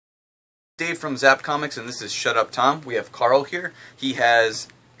Dave from Zap Comics, and this is Shut Up Tom. We have Karl here. He has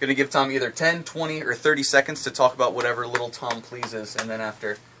going to give Tom either 10, 20, or 30 seconds to talk about whatever little Tom pleases, and then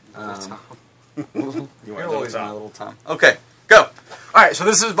after... You're always my little Tom. Okay, go! Alright, so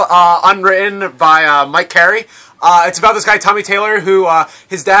this is Unwritten by Mike Carey. It's about this guy, Tommy Taylor, who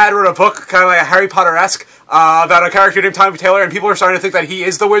his dad wrote a book, kind of like a Harry Potter-esque, about a character named Tommy Taylor, and people are starting to think that he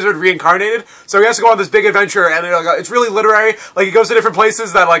is the wizard reincarnated. So he has to go on this big adventure, and it's really literary. Like, he goes to different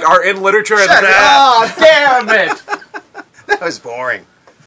places that like are in literature. Oh, damn it! That was boring.